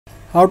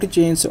How to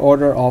change the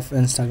order of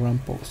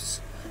Instagram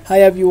posts. Hi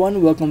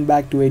everyone, welcome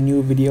back to a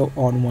new video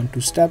on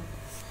 1-2-step.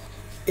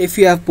 If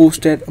you have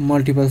posted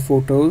multiple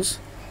photos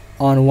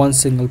on one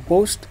single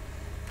post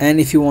and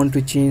if you want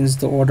to change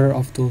the order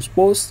of those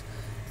posts,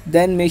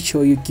 then make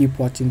sure you keep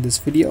watching this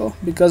video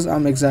because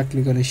I'm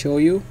exactly going to show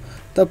you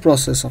the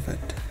process of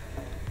it.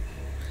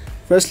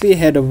 Firstly,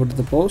 head over to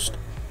the post.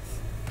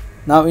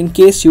 Now in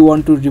case you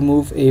want to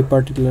remove a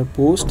particular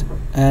post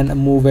and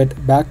move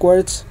it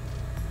backwards,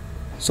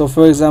 so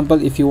for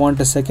example, if you want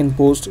a second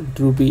post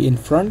to be in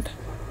front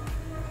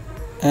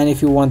and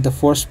if you want the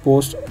first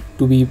post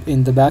to be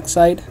in the back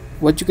side,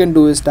 what you can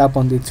do is tap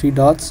on the three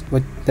dots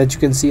that you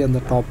can see on the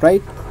top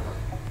right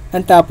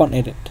and tap on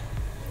edit.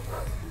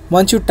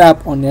 Once you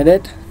tap on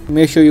edit,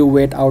 make sure you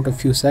wait out a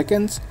few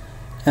seconds,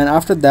 and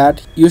after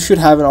that you should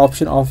have an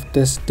option of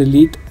this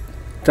delete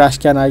trash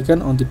can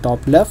icon on the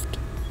top left.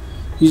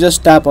 You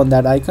just tap on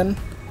that icon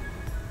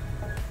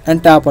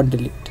and tap on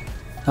delete.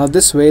 Now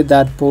this way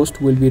that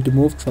post will be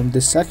removed from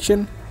this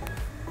section.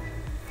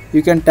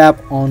 You can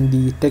tap on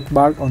the tick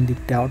mark on the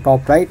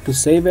top right to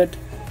save it.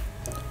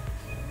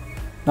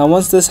 Now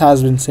once this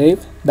has been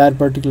saved, that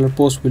particular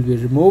post will be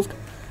removed.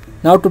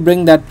 Now to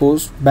bring that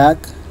post back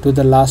to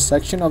the last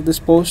section of this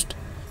post,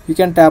 you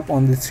can tap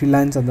on the three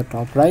lines on the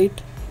top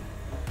right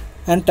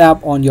and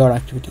tap on your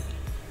activity.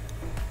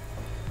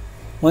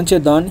 Once you're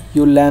done,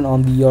 you'll land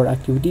on the your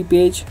activity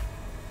page.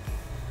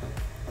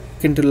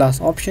 Into last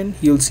option,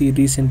 you'll see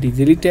recently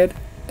deleted.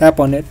 Tap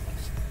on it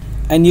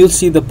and you'll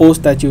see the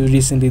post that you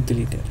recently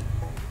deleted.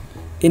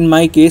 In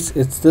my case,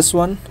 it's this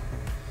one.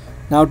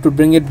 Now to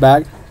bring it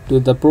back to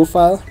the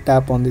profile,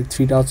 tap on the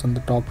three dots on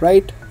the top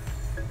right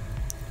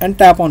and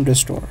tap on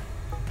restore.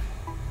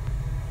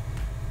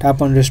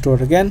 Tap on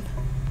restore again,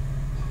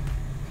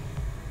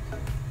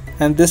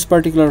 and this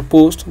particular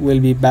post will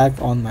be back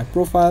on my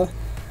profile.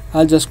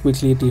 I'll just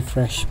quickly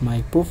refresh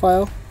my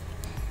profile,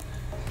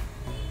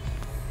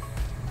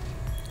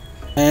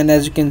 and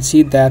as you can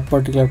see, that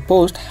particular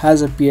post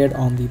has appeared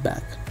on the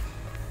back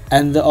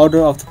and the order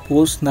of the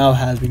post now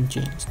has been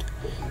changed.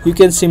 You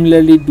can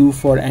similarly do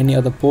for any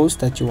other post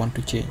that you want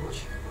to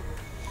change.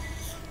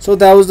 So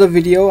that was the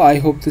video. I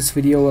hope this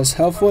video was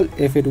helpful.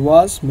 If it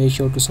was, make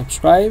sure to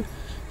subscribe,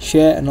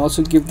 share, and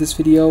also give this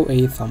video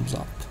a thumbs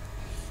up.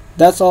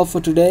 That's all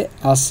for today.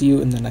 I'll see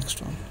you in the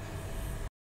next one.